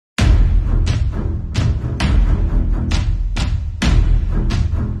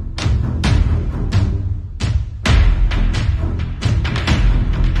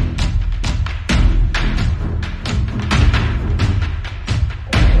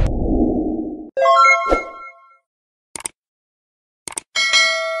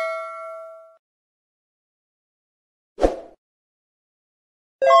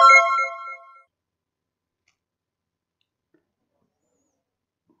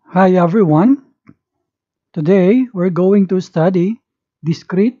Hi everyone. Today we're going to study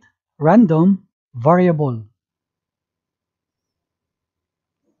discrete random variable.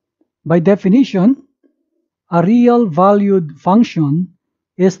 By definition, a real valued function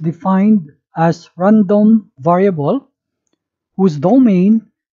is defined as random variable whose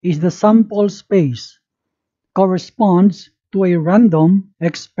domain is the sample space corresponds to a random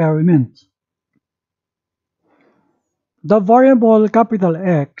experiment. The variable capital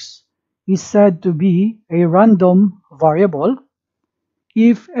X is said to be a random variable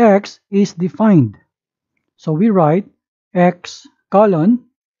if X is defined. So we write X colon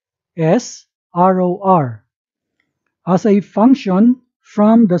S arrow R as a function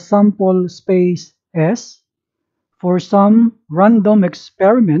from the sample space S for some random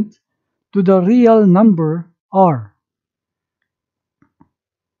experiment to the real number R.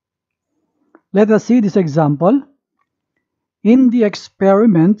 Let us see this example. In the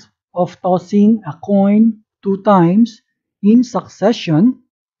experiment of tossing a coin 2 times in succession,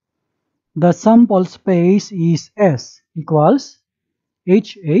 the sample space is S equals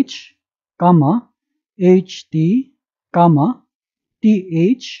HH, HT,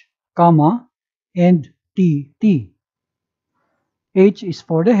 TH, and TT. H is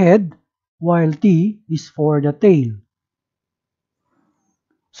for the head, while T is for the tail.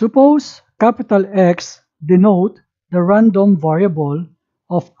 Suppose capital X denote the random variable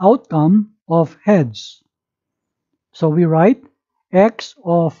of outcome of heads. So we write X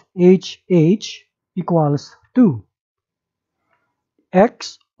of HH equals 2.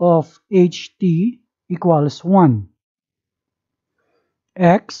 X of HT equals 1.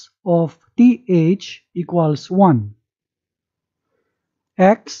 X of TH equals 1.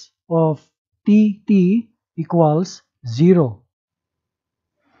 X of TT equals 0.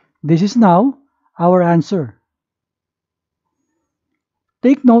 This is now our answer.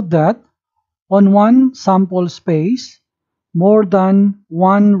 Take note that on one sample space, more than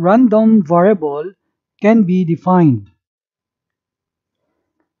one random variable can be defined.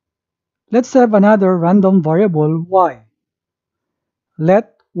 Let's have another random variable y.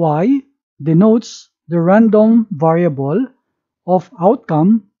 Let y denotes the random variable of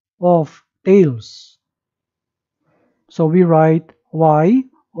outcome of tails. So we write y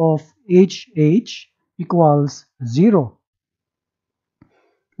of HH equals 0.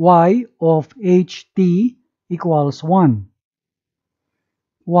 Y of HT equals 1.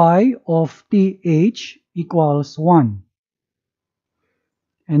 Y of TH equals 1.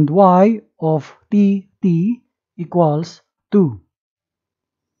 And y of TT equals 2.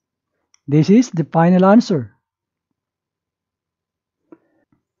 This is the final answer.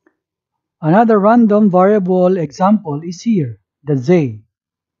 Another random variable example is here, the z.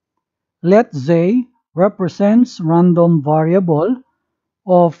 Let z represents random variable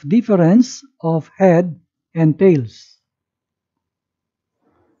of difference of head and tails.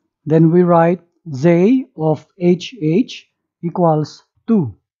 Then we write z of HH equals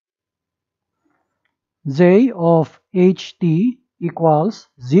 2. Z of HT equals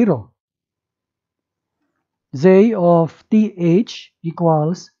 0. Z of TH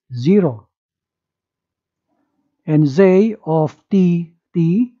equals 0. And Z of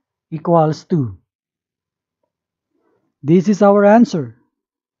TT equals 2. This is our answer.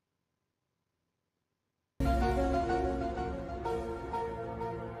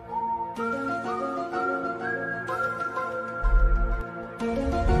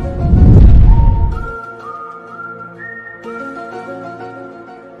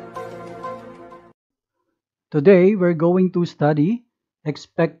 Today we're going to study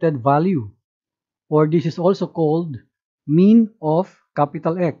expected value, or this is also called mean of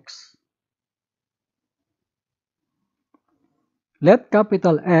capital X. Let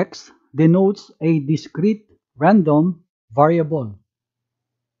capital X denotes a discrete random variable.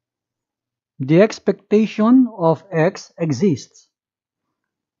 The expectation of X exists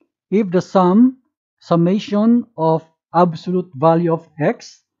if the summation of absolute value of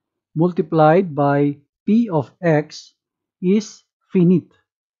X multiplied by P of X is finite.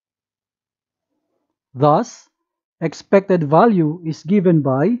 Thus, expected value is given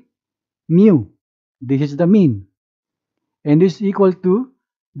by mu. This is the mean. And is equal to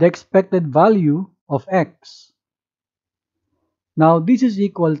the expected value of X. Now, this is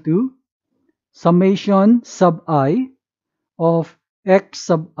equal to summation sub I of X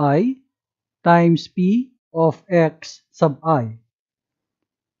sub I times P of X sub I.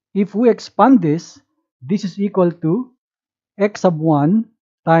 If we expand this, this is equal to X sub 1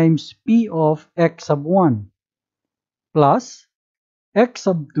 times P of X sub 1 plus X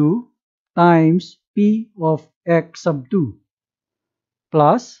sub 2 times P of X sub 2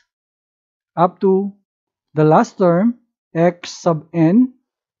 plus up to the last term x sub n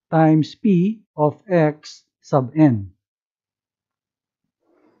times p of x sub n.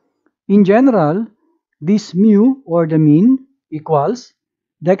 In general, this mu or the mean equals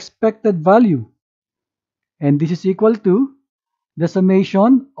the expected value, and this is equal to the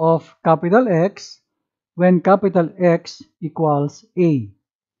summation of capital X when capital X equals A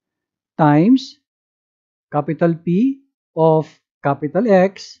times capital P of capital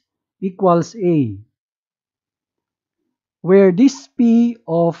X equals A, where this P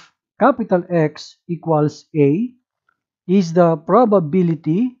of capital X equals A is the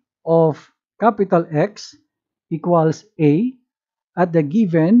probability of capital X equals A at the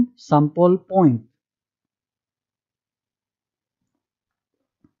given sample point.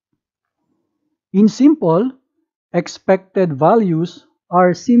 In simple, expected values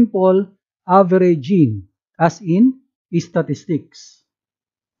are simple averaging, as in statistics.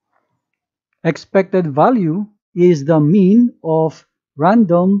 Expected value is the mean of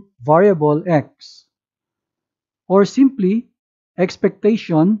random variable x, or simply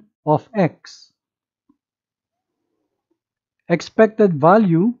expectation of x. Expected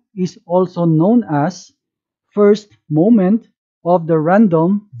value is also known as first moment of the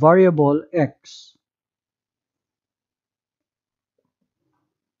random variable x.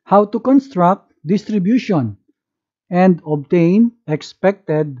 How to construct distribution and obtain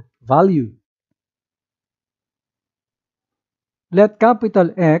expected value. Let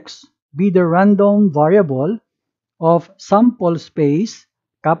capital X be the random variable of sample space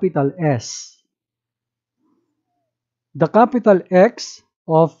capital S. The capital X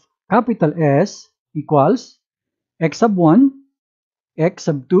of capital S equals x sub 1, x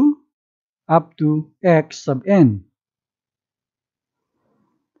sub 2, up to x sub n.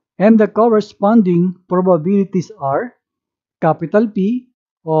 And the corresponding probabilities are capital P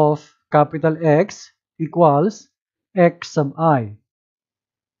of capital X equals x sub I.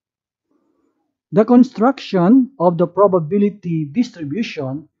 The construction of the probability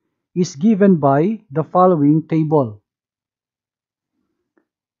distribution is given by the following table.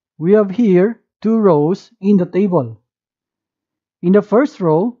 We have here two rows in the table. In the first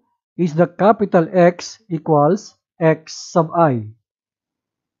row is the capital X equals x sub I.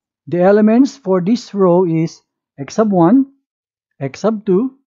 The elements for this row is x sub 1, x sub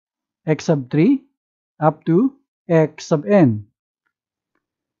 2, x sub 3, up to x sub n.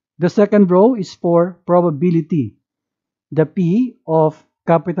 The second row is for probability. The P of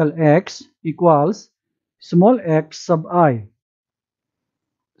capital X equals small x sub I.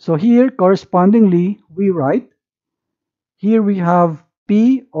 So here correspondingly we write, here we have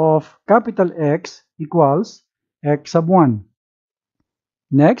P of capital X equals x sub 1.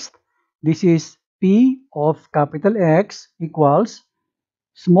 Next, this is P of capital X equals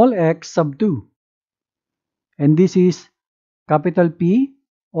small x sub 2. And this is capital P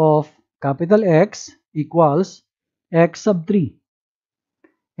of capital X equals x sub 3.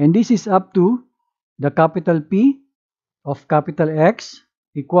 And this is up to the capital P of capital X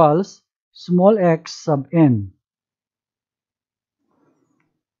equals small x sub n.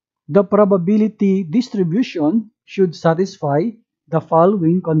 The probability distribution should satisfy the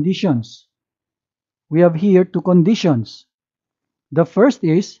following conditions. We have here two conditions. The first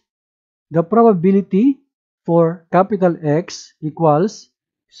is the probability for capital X equals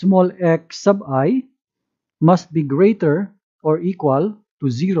small x sub I must be greater or equal to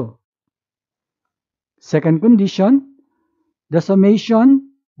 0. Second condition, the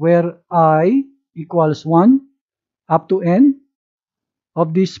summation where I equals 1 up to n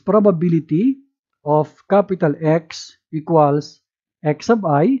of this probability of capital X equals x sub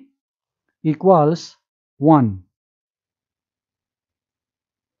I equals 1.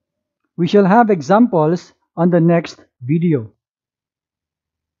 We shall have examples on the next video.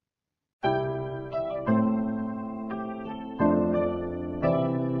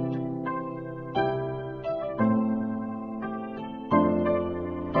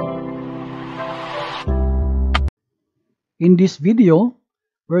 In this video,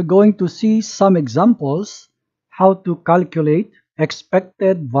 we're going to see some examples how to calculate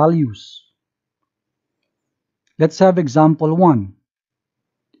expected values. Let's have example 1.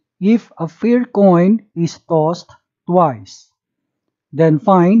 If a fair coin is tossed twice, then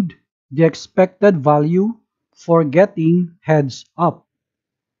find the expected value for getting heads up.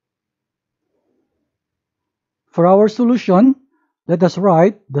 For our solution, let us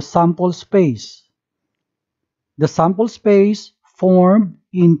write the sample space. The sample space formed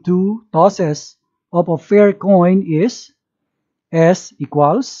in two tosses of a fair coin is S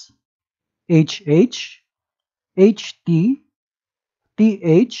equals HH, HT,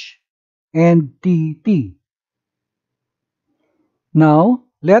 TH, and tt. Now,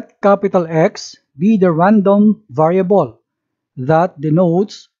 let capital X be the random variable that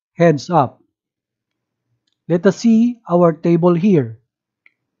denotes heads up. Let us see our table here.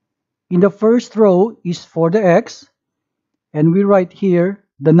 In the first row is for the X, and we write here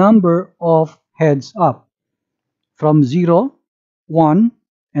the number of heads up from 0, 1,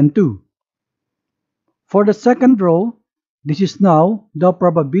 and 2. For the second row, this is now the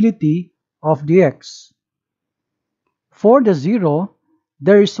probability of the X. For the 0,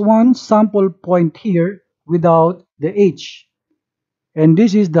 there is one sample point here without the H, and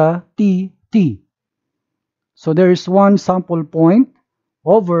this is the TT. So there is one sample point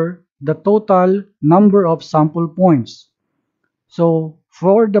over the total number of sample points. So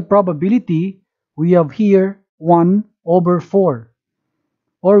for the probability, we have here 1 over 4,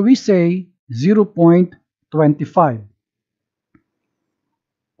 or we say 0.25.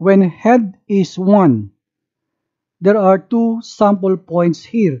 When head is 1, there are two sample points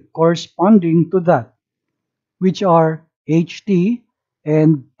here corresponding to that, which are HT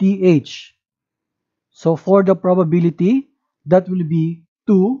and TH. So for the probability, that will be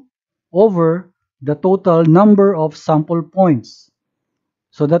 2 over the total number of sample points.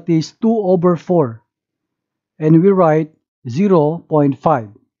 So that is 2 over 4. And we write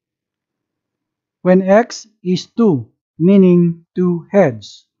 0.5. When X is 2, meaning 2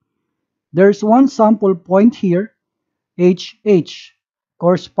 heads, there's one sample point here, HH,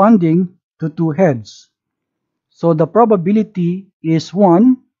 corresponding to 2 heads. So the probability is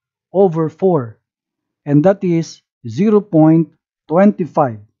 1 over 4, and that is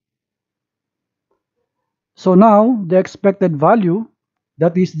 0.25. So now the expected value,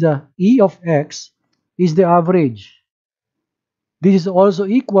 that is the E of X, is the average. This is also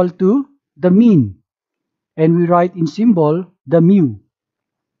equal to the mean, and we write in symbol the mu.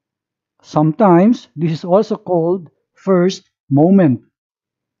 Sometimes this is also called first moment.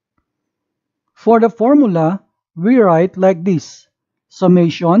 For the formula, we write like this: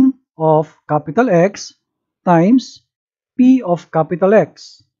 summation of capital X times P of capital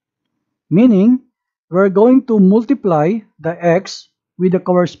X, meaning we're going to multiply the X with the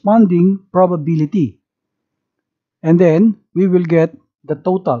corresponding probability, and then we will get the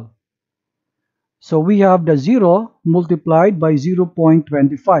total. So we have the 0 multiplied by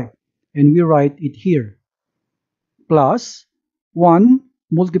 0.25, and we write it here, plus 1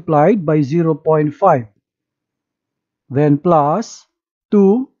 multiplied by 0.5, then plus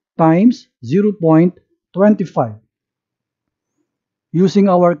 2 times 0.25. Using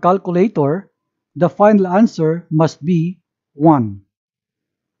our calculator, the final answer must be 1.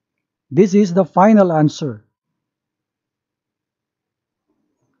 This is the final answer.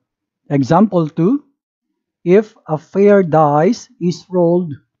 Example 2. If a fair dice is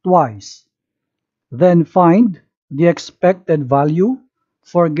rolled twice, then find the expected value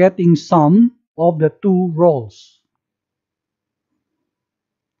for getting sum of the two rolls.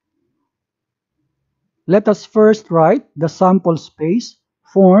 Let us first write the sample space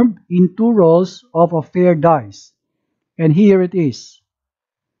formed in two rolls of a fair dice. And here it is.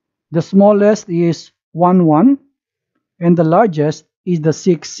 The smallest is 1, 1, and the largest is the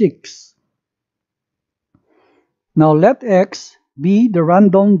 6, 6. Now let X be the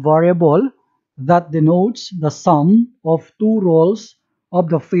random variable that denotes the sum of two rolls of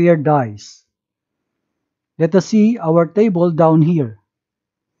the fair dice. Let us see our table down here.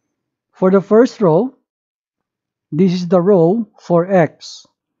 For the first row, this is the row for X.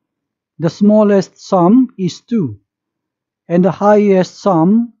 The smallest sum is 2, and the highest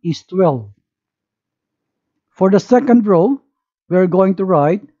sum is 12. For the second row, we are going to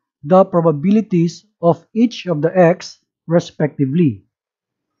write the probabilities of each of the X respectively.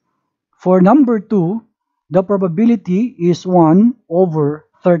 For number 2, the probability is 1 over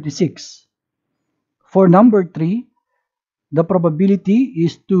 36. For number 3, the probability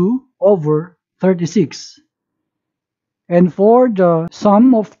is 2 over 36. And for the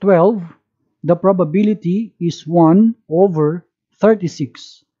sum of 12, the probability is 1 over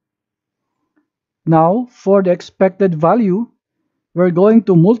 36. Now, for the expected value, we're going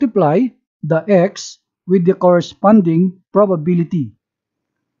to multiply the X with the corresponding probability.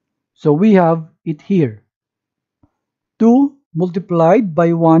 So we have it here. 2 multiplied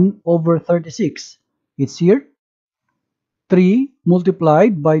by 1 over 36. It's here. 3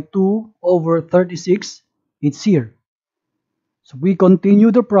 multiplied by 2 over 36. It's here. So we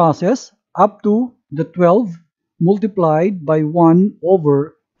continue the process up to the 12 multiplied by 1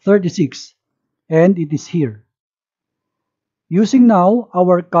 over 36. And it is here. Using now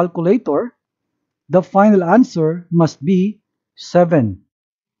our calculator, the final answer must be 7.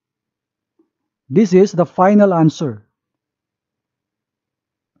 This is the final answer.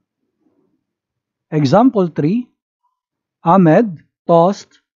 Example 3. Ahmed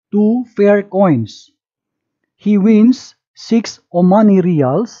tossed 2 fair coins. He wins 6 Omani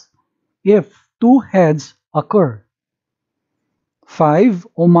riyals if 2 heads occur. 5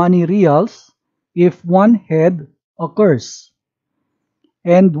 Omani riyals if 1 head occurs.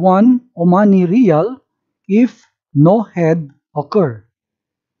 And 1 Omani riyal if no head occur.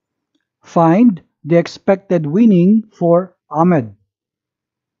 Find the expected winning for Ahmed.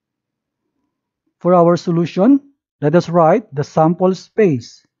 For our solution, let us write the sample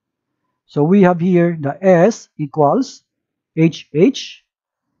space. So we have here the S equals HH,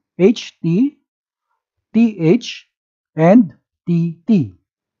 HT, TH, and TT.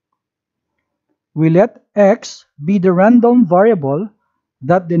 We let X be the random variable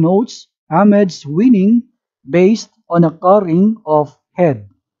that denotes Ahmed's winning based on occurring of head.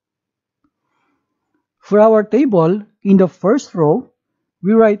 For our table, in the first row,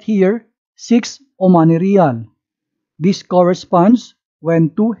 we write here 6 Omani riyal. This corresponds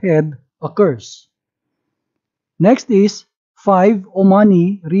when 2 head occurs. Next is 5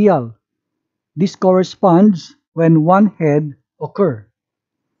 Omani riyal. This corresponds when 1 head occur.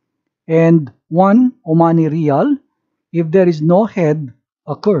 And 1 Omani riyal if there is no head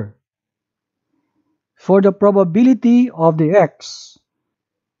occur. For the probability of the X,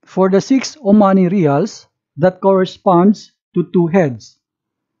 for the 6 Omani riyals, that corresponds to 2 heads.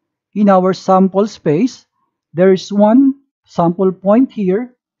 In our sample space, there is 1 sample point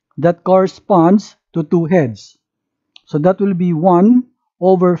here that corresponds to 2 heads. So that will be 1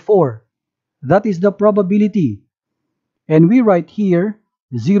 over 4. That is the probability. And we write here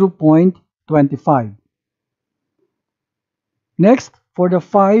 0.25. Next, for the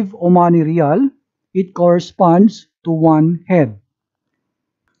 5 Omani riyal, it corresponds to 1 head.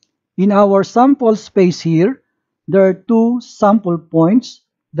 In our sample space here, there are 2 sample points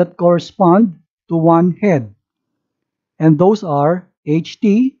that correspond to 1 head. And those are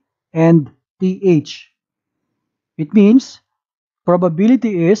HT and TH. It means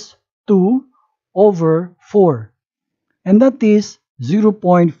probability is 2 over 4. And that is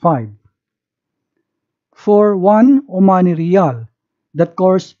 0.5. For 1 Omani riyal, that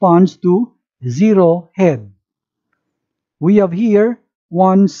corresponds to 0 head. We have here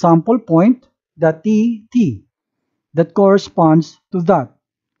 1 sample point, the TT, that corresponds to that.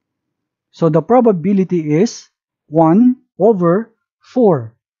 So the probability is 1 over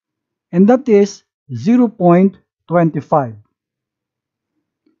 4, and that is 0.25.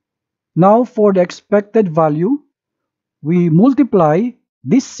 Now for the expected value, we multiply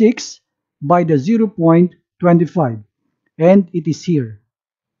this 6 by the 0.25, and it is here.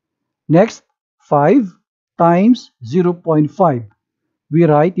 Next, 5 times 0.5. We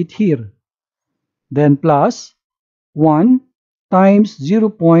write it here. Then plus 1 times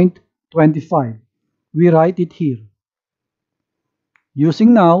 0.25. We write it here.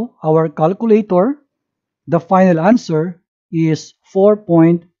 Using now our calculator, the final answer is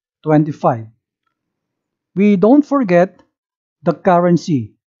 4.25. We don't forget the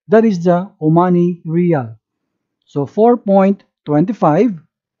currency, that is the Omani riyal. So 4.25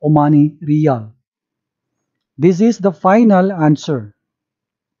 Omani riyal. This is the final answer.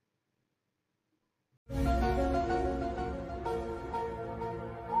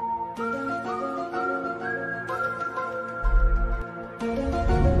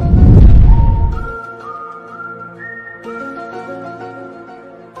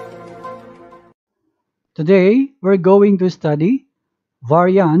 Today, we're going to study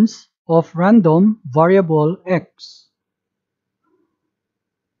variance of random variable x.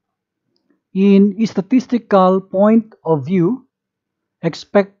 In a statistical point of view,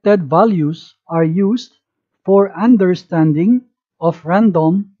 expected values are used for understanding of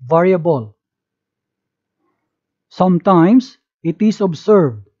random variable. Sometimes it is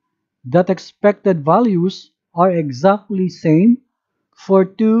observed that expected values are exactly same for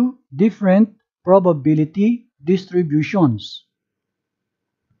 2 different probability distributions.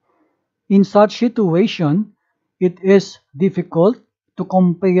 In such situation, it is difficult to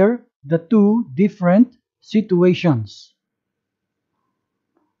compare the 2 different situations.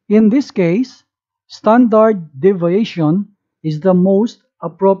 In this case, standard deviation is the most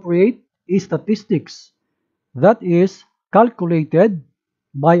appropriate statistics that is calculated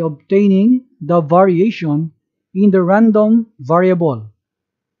by obtaining the variation in the random variable.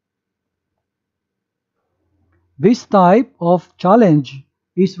 This type of challenge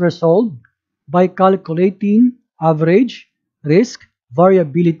is resolved by calculating average risk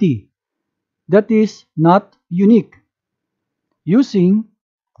variability that is not unique using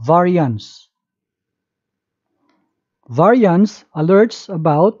variance. Variance alerts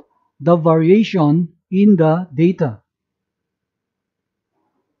about the variation in the data.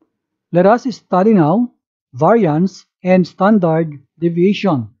 Let us study now variance and standard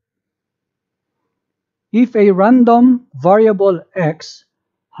deviation. If a random variable x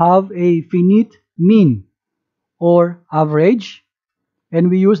have a finite mean or average, and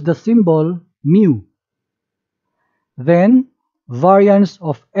we use the symbol mu, then variance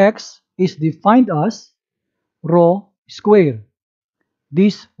of x is defined as rho square.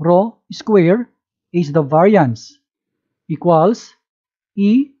 This rho square is the variance equals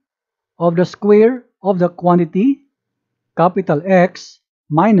e of the square of the quantity capital X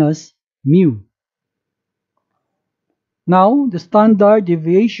minus mu. Now the standard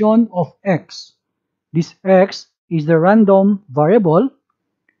deviation of x, this x is the random variable,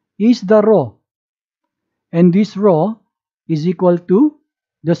 is the rho, and this rho is equal to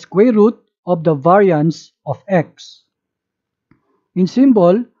the square root of the variance of x. In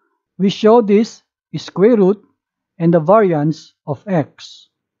symbol, we show this square root and the variance of x.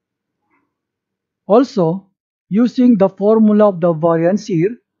 Also, using the formula of the variance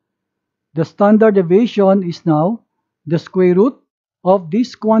here, the standard deviation is now the square root of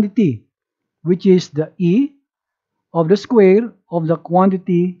this quantity, which is the e of the square of the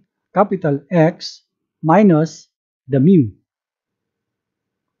quantity capital X minus the mu.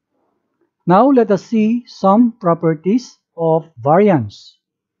 Now let us see some properties of variance.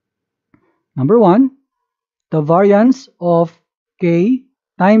 Number 1, the variance of k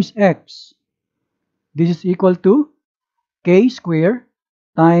times x. This is equal to k squared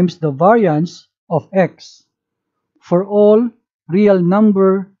times the variance of x for all real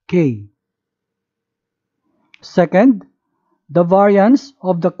number k. Second, the variance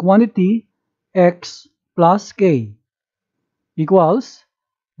of the quantity x plus k equals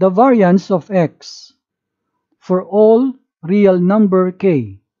the variance of x for all real number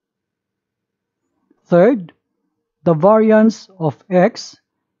k. Third, the variance of x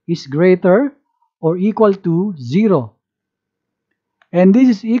is greater or equal to 0. And this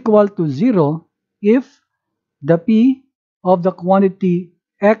is equal to 0 if the p of the quantity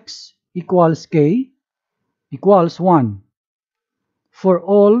x equals k equals 1 for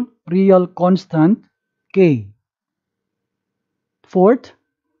all real constant k. Fourth,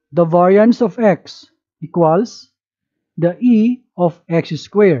 the variance of x equals the e of x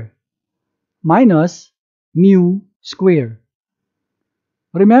squared minus mu squared.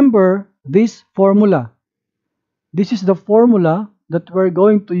 Remember this formula. This is the formula that we're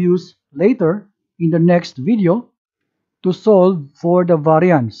going to use later in the next video to solve for the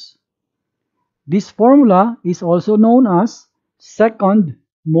variance. This formula is also known as second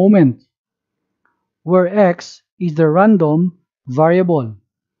moment, where x is the random variable.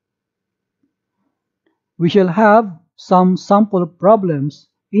 We shall have some sample problems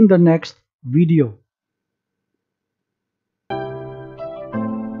in the next video.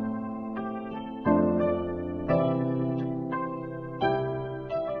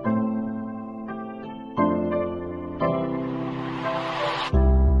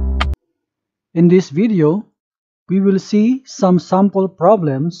 In this video, we will see some sample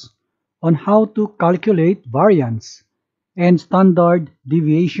problems on how to calculate variance and standard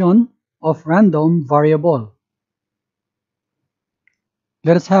deviation of random variable.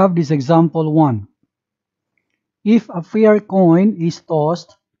 Let us have this example 1. If a fair coin is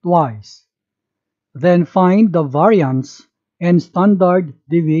tossed twice, then find the variance and standard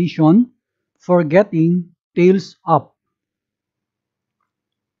deviation for getting tails up.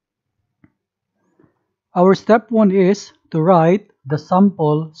 Our step 1 is to write the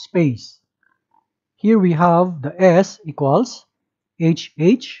sample space. Here we have the S equals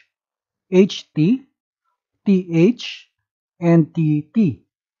HH, HT, TH, and TT.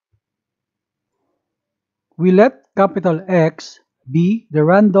 We let capital X be the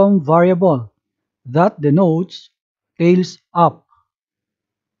random variable that denotes tails up.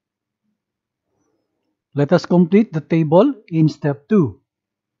 Let us complete the table in step 2.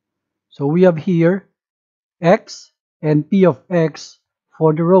 So we have here X and P of X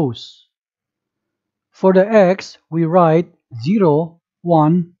for the rows. For the X, we write 0,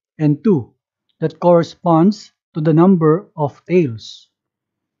 1, and 2 that corresponds to the number of tails.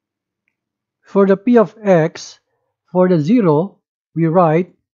 For the P of X, for the 0, we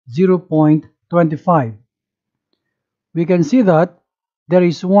write 0.25. We can see that there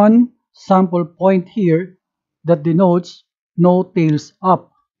is one sample point here that denotes no tails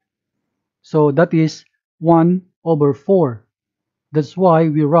up. So that is 1/4. That's why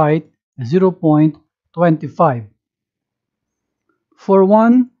we write 0.25. For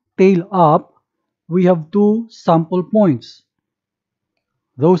one tail up, we have two sample points.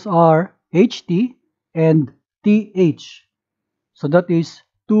 Those are HT and TH. So that is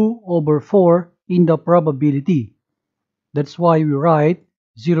 2 over 4 in the probability. That's why we write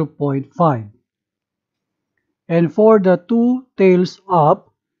 0.5. And for the two tails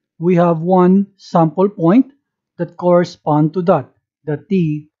up, we have one sample point that corresponds to that, the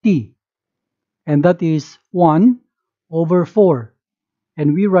TT. And that is 1 over 4.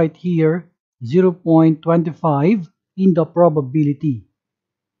 And we write here 0.25 in the probability.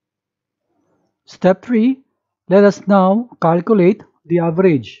 Step 3, let us now calculate the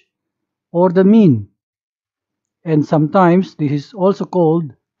average or the mean. And sometimes this is also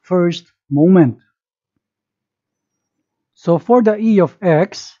called first moment. So for the E of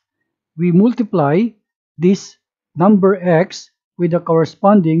x, we multiply this number x with the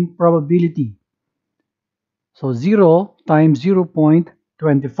corresponding probability. So 0 times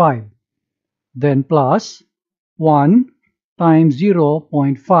 0.25. Then plus 1 times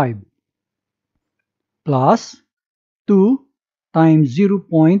 0.5 plus 2 times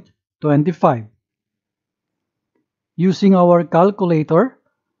 0.25. Using our calculator,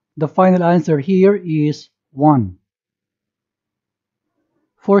 the final answer here is 1.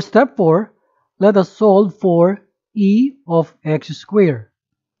 For step 4, let us solve for e of x squared.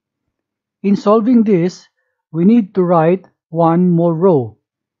 In solving this, we need to write one more row,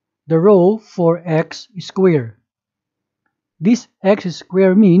 the row for x squared. This x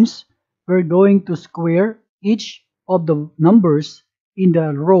squared means we're going to square each of the numbers in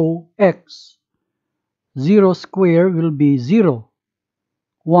the row x. 0 squared will be 0.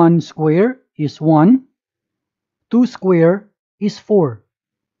 1 squared is 1. 2 squared is 4.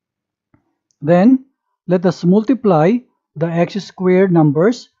 Then, let us multiply the x squared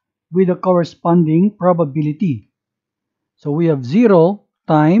numbers with the corresponding probability. So we have 0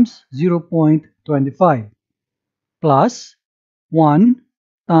 times 0.25 plus 1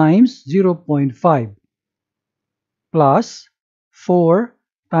 times 0.5 plus 4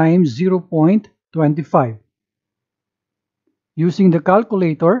 times 0.25. Using the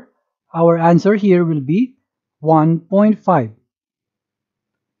calculator, our answer here will be 1.5.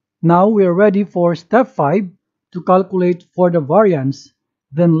 Now we are ready for step 5 to calculate for the variance,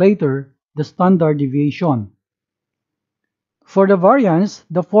 then later the standard deviation. For the variance,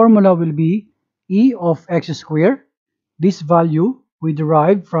 the formula will be e of x squared. This value we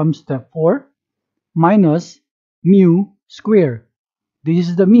derived from step 4 minus mu squared. This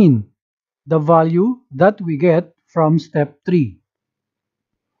is the mean, the value that we get from step 3.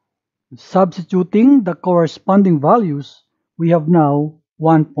 Substituting the corresponding values, we have now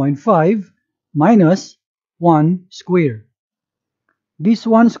 1.5 minus 1 squared. This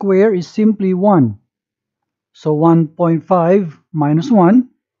 1 squared is simply 1. So 1.5 minus 1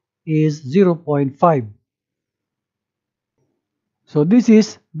 is 0.5. So this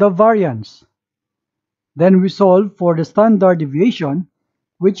is the variance. Then we solve for the standard deviation,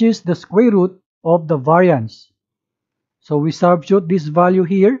 which is the square root of the variance. So we substitute this value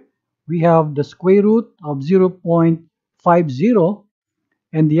here. We have the square root of 0.50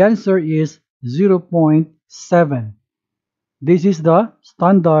 and the answer is 0.7. This is the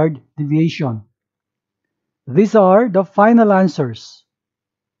standard deviation. These are the final answers.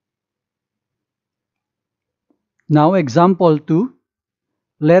 Now example 2.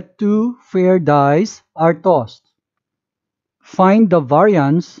 Let two fair dice are tossed. Find the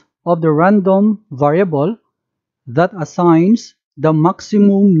variance of the random variable that assigns the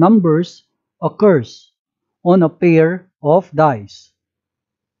maximum numbers occurs on a pair of dice.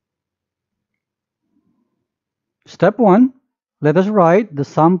 Step 1. Let us write the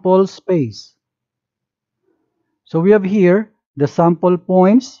sample space. So we have here the sample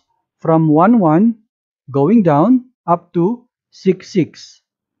points from 1, 1 going down up to 6, 6.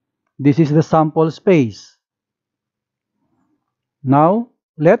 This is the sample space. Now,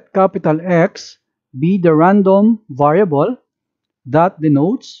 let capital X be the random variable that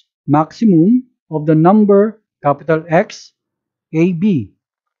denotes maximum of the number capital X, AB,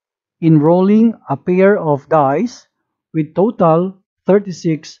 in rolling a pair of dice with total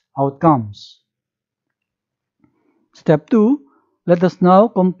 36 outcomes. Step 2, let us now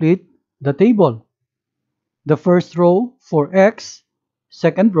complete the table. The first row for X,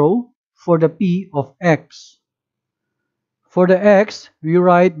 second row for the P of X. For the X, we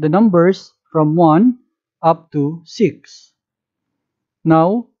write the numbers from 1 up to 6.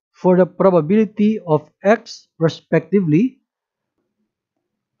 Now, for the probability of X respectively,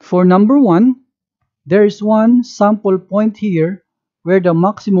 for number 1, there is one sample point here where the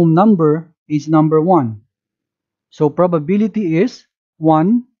maximum number is number 1. So probability is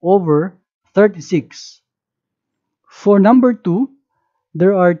 1 over 36. For number 2,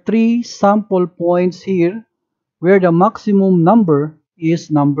 there are 3 sample points here where the maximum number is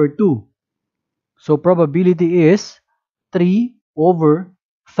number 2. So probability is 3 over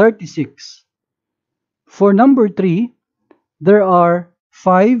 36. For number 3, there are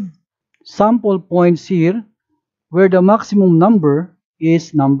 5 sample points here where the maximum number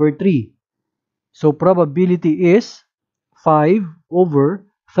is number 3. So probability is 5 over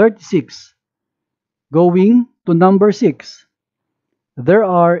 36. Going to number 6, there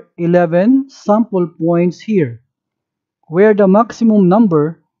are 11 sample points here where the maximum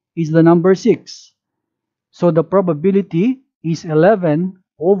number is the number 6. So the probability is 11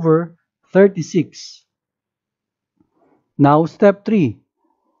 over 36. Now step 3.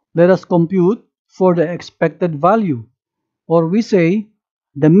 Let us compute for the expected value, or we say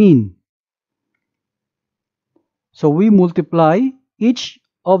the mean. So we multiply each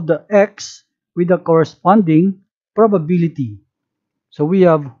of the x with the corresponding probability. So we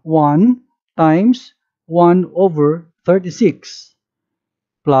have 1 times 1 over 36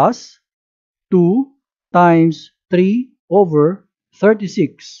 plus 2 times 3 over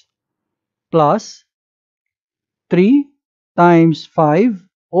 36 plus 3 times 5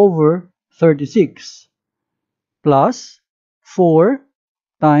 over 36 plus 4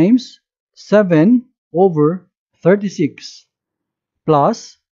 times 7 over 36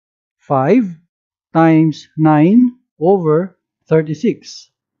 plus 5 times 9 over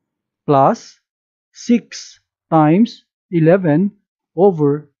 36 plus 6 times 11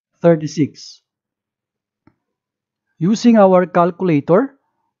 over 36. Using our calculator,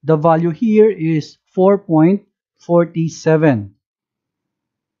 the value here is 4.47.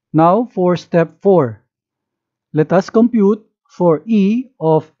 Now for step 4. Let us compute for e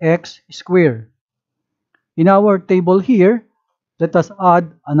of x squared. In our table here, let us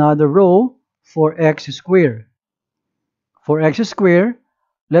add another row for x squared. For x squared,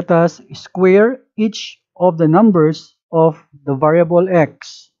 let us square each of the numbers of the variable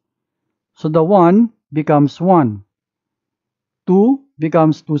x. So the 1 becomes 1. 2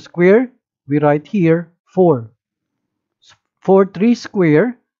 becomes 2 squared. We write here 4. For 3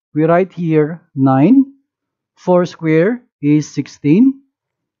 squared, we write here 9. 4 squared is 16.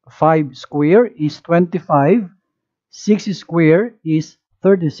 5 squared is 25. 6 squared is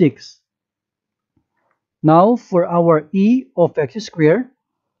 36. Now for our e of x squared,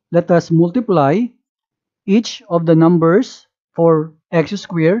 let us multiply each of the numbers for x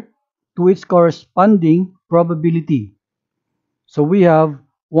squared to its corresponding probability. So we have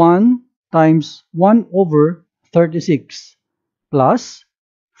 1 times 1 over 36 plus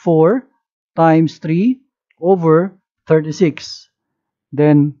 4 times 3 over 36.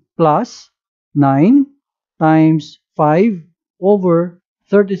 Then plus 9 times 5 over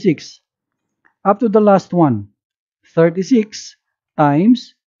 36. Up to the last one, 36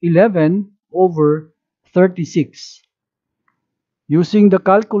 times 11 over 36. Using the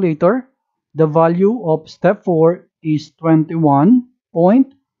calculator, the value of step 4 is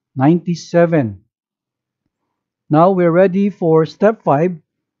 21.97. Now we're ready for step 5,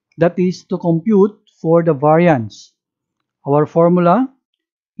 that is to compute for the variance. Our formula,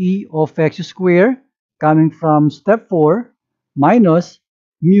 e of x squared, coming from step 4, minus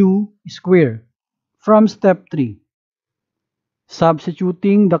mu squared from step 3.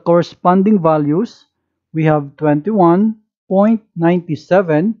 Substituting the corresponding values, we have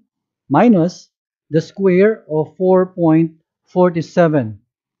 21.97 minus the square of 4.47.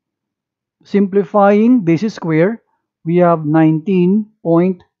 Simplifying this square, we have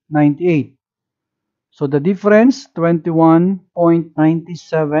 19.98. So the difference,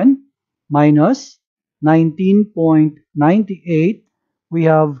 21.97 minus 19.98, we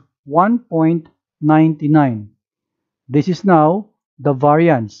have 1.99. This is now the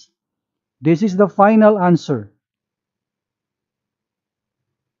variance. This is the final answer.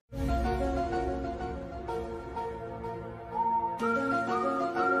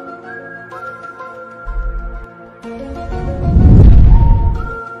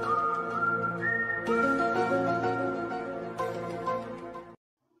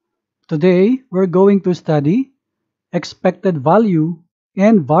 Today, we're going to study expected value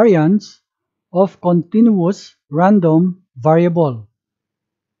and variance of continuous random variable.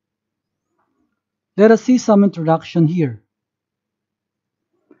 Let us see some introduction here.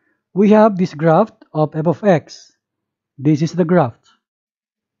 We have this graph of f of x. This is the graph.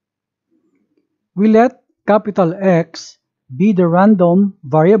 We let capital X be the random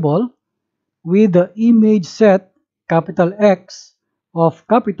variable with the image set capital X of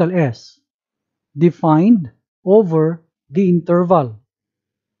capital S defined over the interval.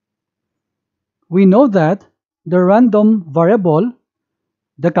 We know that the random variable,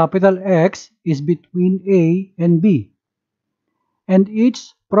 the capital X, is between A and B, and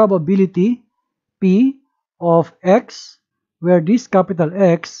its probability P of X, where this capital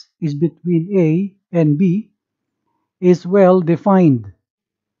X is between A and B, is well defined.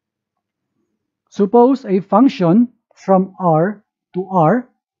 Suppose a function from R to R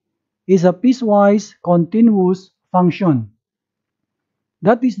is a piecewise continuous function.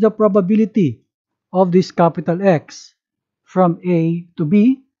 That is the probability of this capital X from A to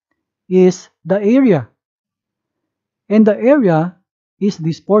B is the area, and the area is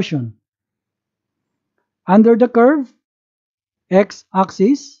this portion. Under the curve,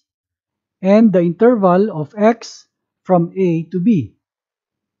 x-axis, and the interval of x from A to B.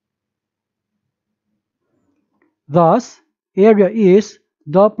 Thus, area is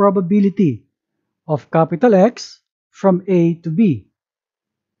the probability of capital X from A to B.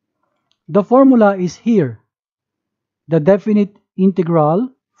 The formula is here. The definite integral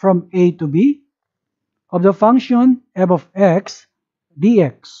from A to B of the function f of x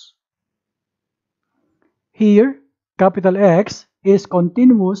dx. Here, capital X is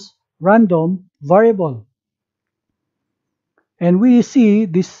continuous random variable. And we see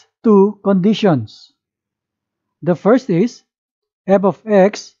these two conditions. The first is f of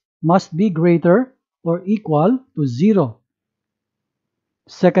x must be greater or equal to 0.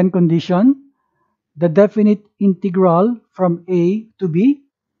 Second condition, the definite integral from A to B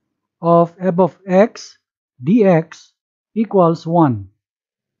of f of x dx equals 1.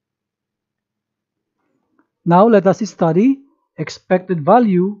 Now let us study expected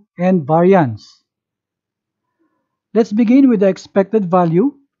value and variance. Let's begin with the expected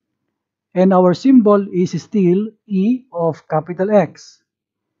value, and our symbol is still E of capital X.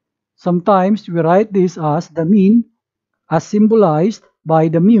 Sometimes we write this as the mean as symbolized by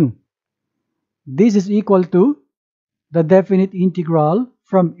the mu. This is equal to the definite integral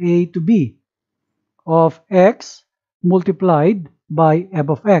from A to B of x multiplied by f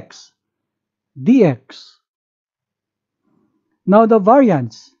of x dx. Now the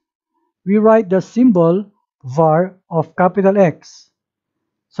variance, we write the symbol var of capital X.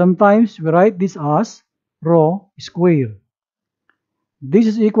 Sometimes we write this as rho square. This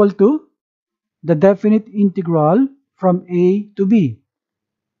is equal to the definite integral from A to B,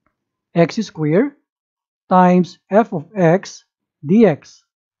 x square times f of x dx,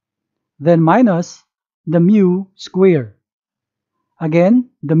 then minus the mu square. Again,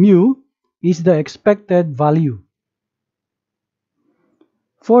 the mu is the expected value.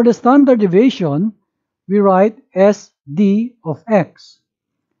 For the standard deviation, we write SD of x.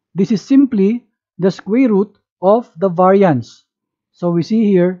 This is simply the square root of the variance. So we see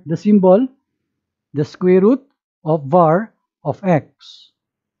here the symbol, the square root of var of x.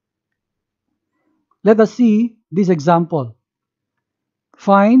 Let us see this example.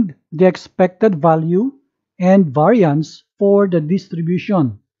 Find the expected value and variance for the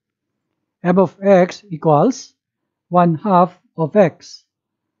distribution. f of x equals 1/2 of x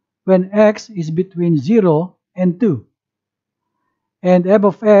when x is between 0 and 2. And f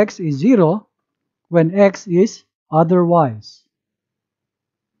of x is 0 when x is otherwise.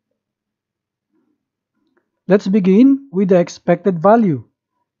 Let's begin with the expected value,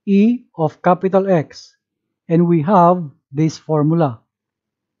 E of capital X, and we have this formula.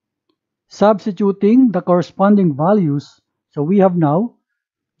 Substituting the corresponding values, so we have now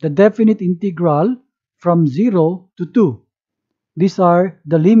the definite integral from 0 to 2. These are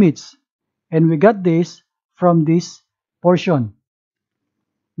the limits, and we got this from this portion.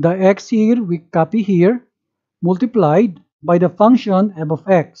 The x here we copy here, multiplied by the function f of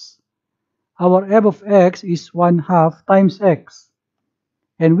x. Our f of x is 1/2 times x,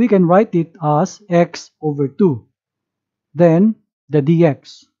 and we can write it as x over 2. Then the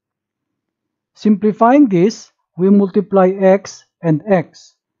dx. Simplifying this, we multiply x and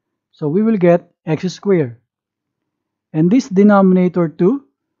x, so we will get x squared. And this denominator too,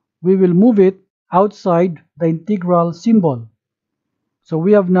 we will move it outside the integral symbol. So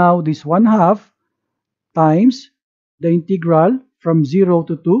we have now this 1/2 times the integral from 0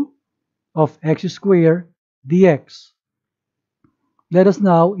 to 2 of x squared dx. Let us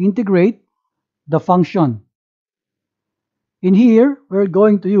now integrate the function. In here, we're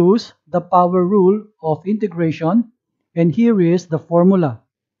going to use the power rule of integration, and here is the formula.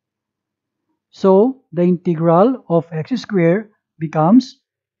 So the integral of x squared becomes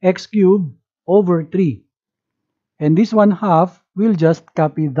x cubed over 3. And this 1/2 we'll just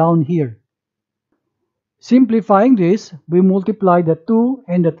copy down here. Simplifying this, we multiply the 2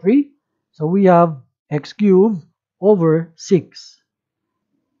 and the 3, so we have x cubed over 6.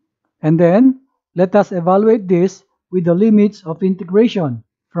 And then Let us evaluate this with the limits of integration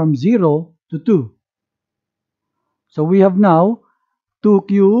from 0 to 2. So we have now 2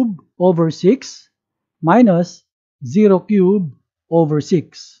 cubed over 6 minus 0 cubed over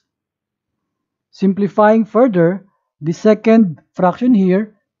 6. Simplifying further, the second fraction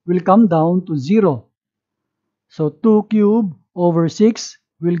here will come down to 0. So 2 cubed over 6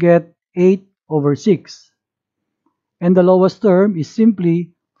 will get 8 over 6. And the lowest term is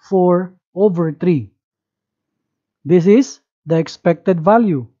simply 4 over 3. This is the expected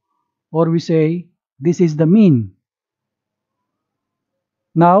value, or we say this is the mean.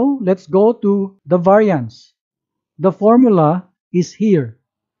 Now let's go to the variance. The formula is here.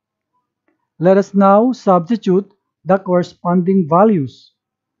 Let us now substitute the corresponding values.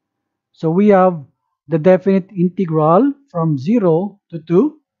 So we have the definite integral from 0 to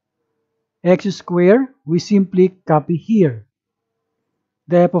 2. X squared we simply copy here.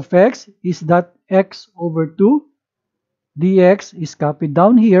 The f of x is that x over 2 dx is copied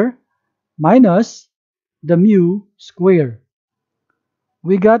down here minus the mu square.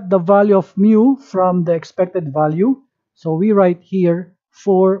 We got the value of mu from the expected value, so we write here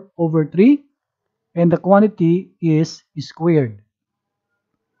 4 over 3 and the quantity is squared.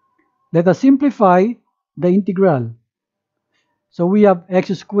 Let us simplify the integral. So we have x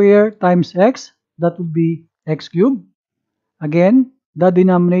squared times x, that would be x cubed. Again, the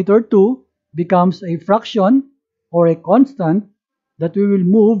denominator 2 becomes a fraction or a constant that we will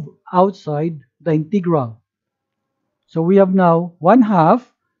move outside the integral. So we have now 1/2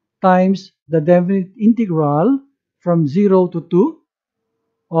 times the definite integral from 0 to 2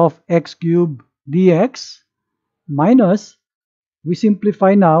 of x cubed dx minus, we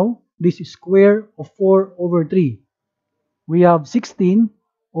simplify now this square of 4 over 3. We have 16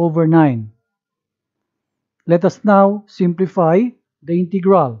 over 9. Let us now simplify the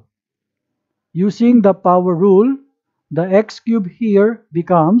integral. Using the power rule, the x cubed here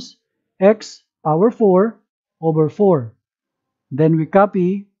becomes x power 4 over 4. Then we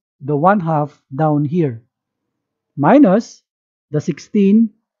copy the 1/2 down here, minus the 16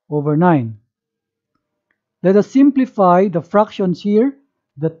 over 9. Let us simplify the fractions here.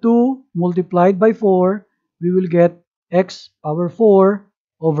 The 2 multiplied by 4, we will get x power 4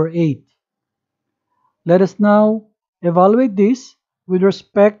 over 8. Let us now evaluate this with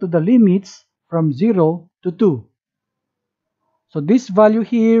respect to the limits from 0 to 2. So this value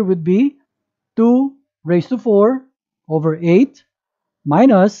here would be 2 raised to 4 over 8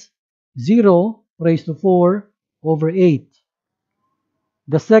 minus 0 raised to 4 over 8.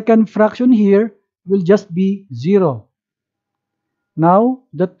 The second fraction here will just be 0. Now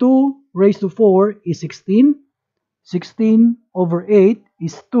the 2 raised to 4 is 16. 16 over 8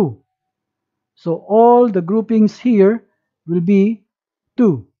 is 2. So all the groupings here will be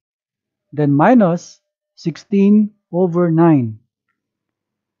 2. Then minus 16 over 9.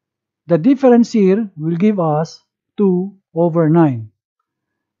 The difference here will give us 2 over 9.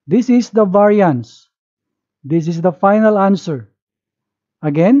 This is the variance. This is the final answer.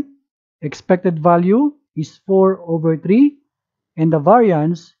 Again, expected value is 4 over 3 and the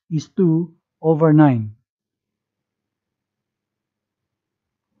variance is 2 over 9.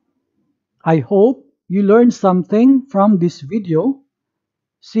 I hope you learned something from this video.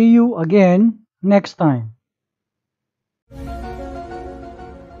 See you again next time.